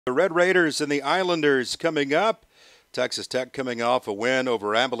The Red Raiders and the Islanders coming up. Texas Tech coming off a win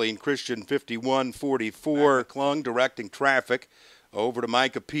over Abilene Christian 51-44. Klung directing traffic over to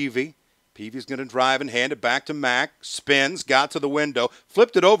Micah Peavy. Peavy's going to drive and hand it back to Mack. Spins, got to the window,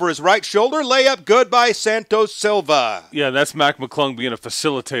 flipped it over his right shoulder. Layup good by Santos Silva. Yeah, that's Mac McClung being a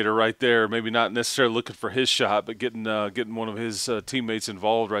facilitator right there. Maybe not necessarily looking for his shot, but getting one of his teammates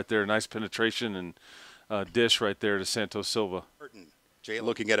involved right there. Nice penetration and dish right there to Santos Silva. Jay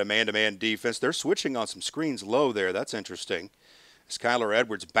looking at a man-to-man defense. They're switching on some screens low there. That's interesting. As Kyler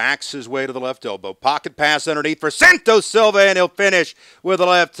Edwards backs his way to the left elbow. Pocket pass underneath for Santos Silva, and he'll finish with the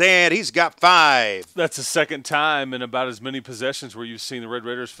left hand. He's got 5. That's the second time in about as many possessions where you've seen the Red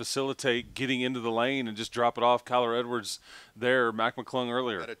Raiders facilitate getting into the lane and just drop it off. Kyler Edwards there, Mac McClung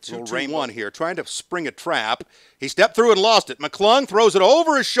earlier. Got a 2-2-1 here, trying to spring a trap. He stepped through and lost it. McClung throws it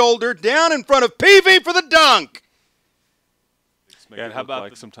over his shoulder, down in front of Peavy for the dunk. Yeah, and how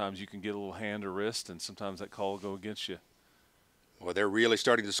about sometimes you can get a little hand or wrist, and sometimes that call will go against you. Well, they're really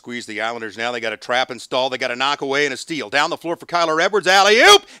starting to squeeze the Islanders now. They got a trap installed. They got a knock away and a steal. Down the floor for Kyler Edwards.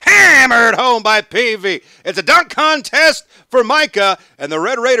 Alley-oop. Hammered home by Peavy. It's a dunk contest for Micah, and the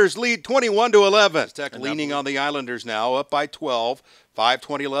Red Raiders lead 21-11. Tech leaning on the Islanders now, up by 12.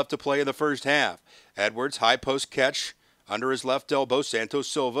 5:20 left to play in the first half. Edwards, high post catch. Under his left elbow, Santos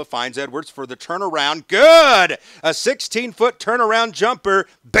Silva finds Edwards for the turnaround. Good! A 16-foot turnaround jumper.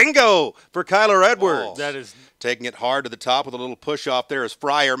 Bingo for Kyler Edwards. Oh, that is taking it hard to the top with a little push off there is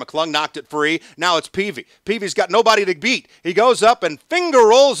Fryer. McClung knocked it free. Now it's Peavy. Peavy's got nobody to beat. He goes up and finger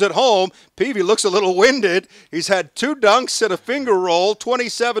rolls it home. Peavy looks a little winded. He's had 2 dunks and a finger roll.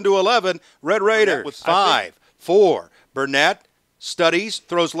 27-11. Red Raiders with 5. 4. Burnett. Studies,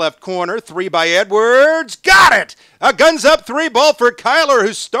 throws left corner, 3 by Edwards, got it! A guns up 3 ball for Kyler,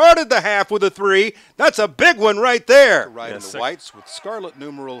 who started the half with a 3. That's a big one right there. Right in the whites with scarlet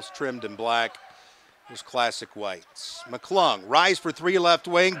numerals trimmed in black. Those classic whites. McClung, rise for 3 left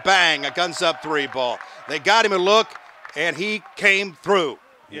wing, bang, a guns up 3 ball. They got him a look, and he came through.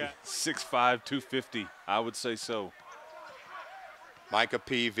 Yeah, 6'5", 250, I would say so. Micah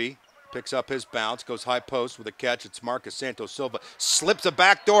Peavy. Picks up his bounce, goes high post with a catch. It's Marcus Santos Silva. Slips a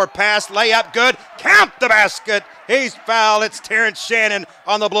backdoor pass, layup good. Count the basket. He's fouled. It's Terrence Shannon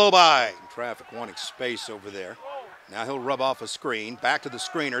on the blow-by. Traffic wanting space over there. Now he'll rub off a screen. Back to the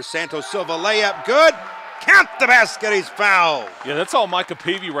screener. Santos Silva, layup good. Count the basket. He's fouled. Yeah, that's all Micah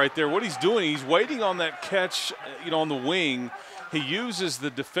Peavy right there. What he's doing, he's waiting on that catch, on the wing. He uses the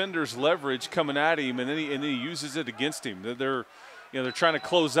defender's leverage coming at him, and then he uses it against him. They're trying to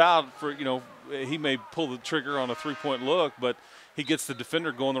close out for, he may pull the trigger on a 3-point look, but he gets the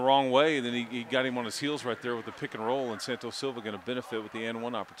defender going the wrong way, and then he got him on his heels right there with the pick and roll, and Santos Silva going to benefit with the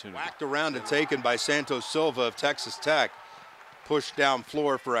and-one opportunity. Whacked around and taken by Santos Silva of Texas Tech. Pushed down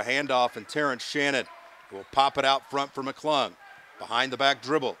floor for a handoff, and Terrence Shannon will pop it out front for McClung. Behind the back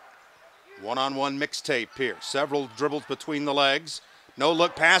dribble. One-on-one mixtape here. Several dribbles between the legs. No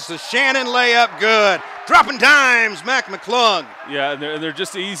look pass to Shannon, layup good. Dropping dimes, Mac McClung. Yeah, and they're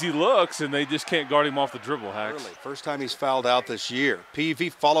just easy looks, and they just can't guard him off the dribble, Hacks. Really, first time he's fouled out this year. Peavy,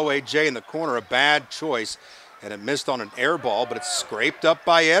 follow AJ in the corner, a bad choice, and it missed on an air ball, but it's scraped up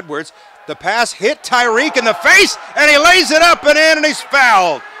by Edwards. The pass hit Tyreek in the face, and he lays it up and in, and he's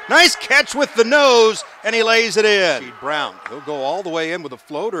fouled. Nice catch with the nose, and he lays it in. Brown, he'll go all the way in with a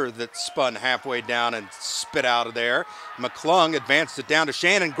floater that spun halfway down and spit out of there. McClung advanced it down to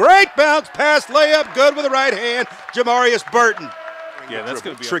Shannon. Great bounce pass, layup, good with the right hand. Jamarius Burton. Yeah, that's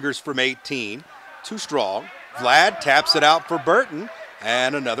going to be triggers from 18. Too strong. Vlad taps it out for Burton,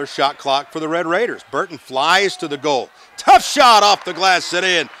 and another shot clock for the Red Raiders. Burton flies to the goal. Tough shot off the glass and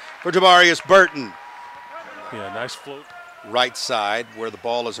in for Jamarius Burton. Yeah, nice float. Right side where the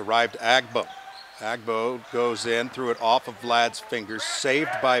ball has arrived, Agbo. Agbo goes in, threw it off of Vlad's fingers,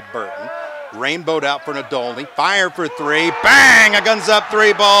 saved by Burton. Rainbowed out for Nadolny, fire for 3, bang, a guns up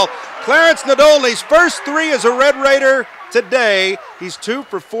 3 ball. Clarence Nadolny's first 3 as a Red Raider today. He's 2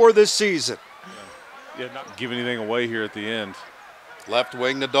 for 4 this season. Yeah, not give anything away here at the end. Left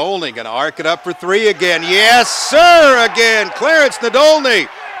wing Nadolny gonna arc it up for 3 again. Yes, sir, again. Clarence Nadolny,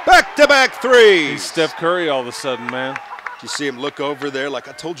 back-to-back 3s. He's Steph Curry all of a sudden, man. You see him look over there like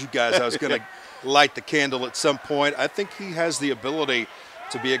I told you guys I was going to light the candle at some point. I think he has the ability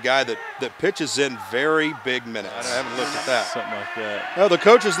to be a guy that pitches in very big minutes. I haven't looked at that. Something like that. Now the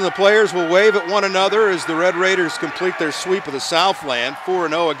coaches and the players will wave at one another as the Red Raiders complete their sweep of the Southland.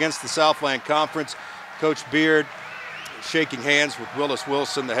 4-0 against the Southland Conference. Coach Beard shaking hands with Willis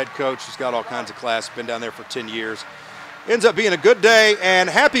Wilson, the head coach. He's got all kinds of class, been down there for 10 years. Ends up being a good day, and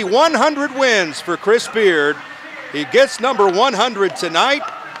happy 100 wins for Chris Beard. He gets number 100 tonight,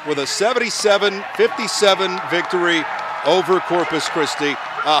 with a 77-57 victory over Corpus Christi.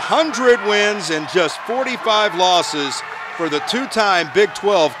 100 wins and just 45 losses for the two-time Big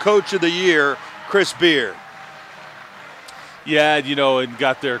 12 Coach of the Year, Chris Beard. Yeah, you know, and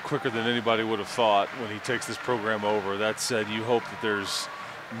got there quicker than anybody would have thought when he takes this program over. That said, you hope that there's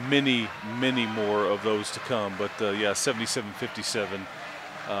many, many more of those to come. But, yeah, 77-57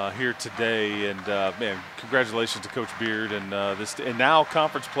 here today. And, man, congratulations to Coach Beard. And, and now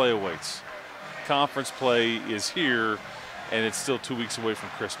conference play awaits. Conference play is here, and it's still 2 weeks away from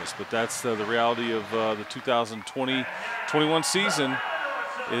Christmas. But that's the reality of the 2020-21 season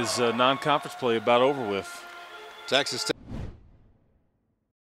is non-conference play about over with. Texas Tech.